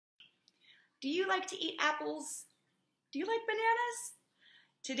Do you like to eat apples? Do you like bananas?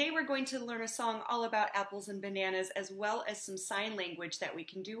 Today we're going to learn a song all about apples and bananas, as well as some sign language that we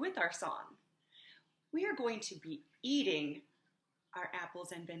can do with our song. We are going to be eating our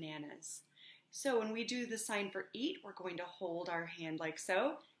apples and bananas. So when we do the sign for eat, we're going to hold our hand like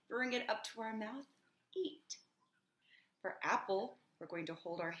so, bring it up to our mouth, eat. For apple, we're going to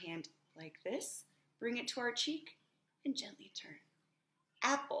hold our hand like this, bring it to our cheek, and gently turn.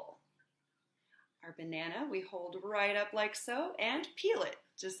 Apple. Our banana, we hold right up like so and peel it,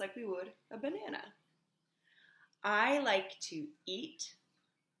 just like we would a banana. I like to eat,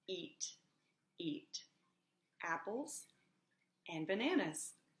 eat, eat apples and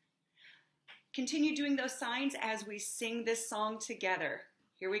bananas. Continue doing those signs as we sing this song together.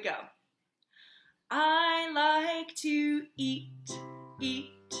 Here we go. I like to eat, eat,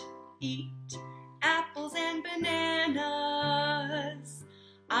 eat apples and bananas.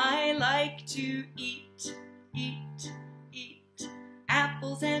 I like to eat, eat, eat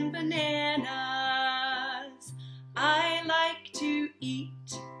apples and bananas. I like to eat,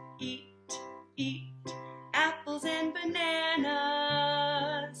 eat, eat apples and bananas.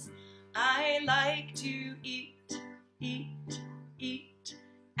 I like to eat, eat, eat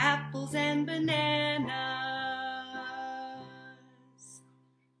apples and bananas.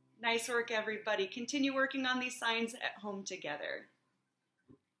 Nice work, everybody. Continue working on these signs at home together.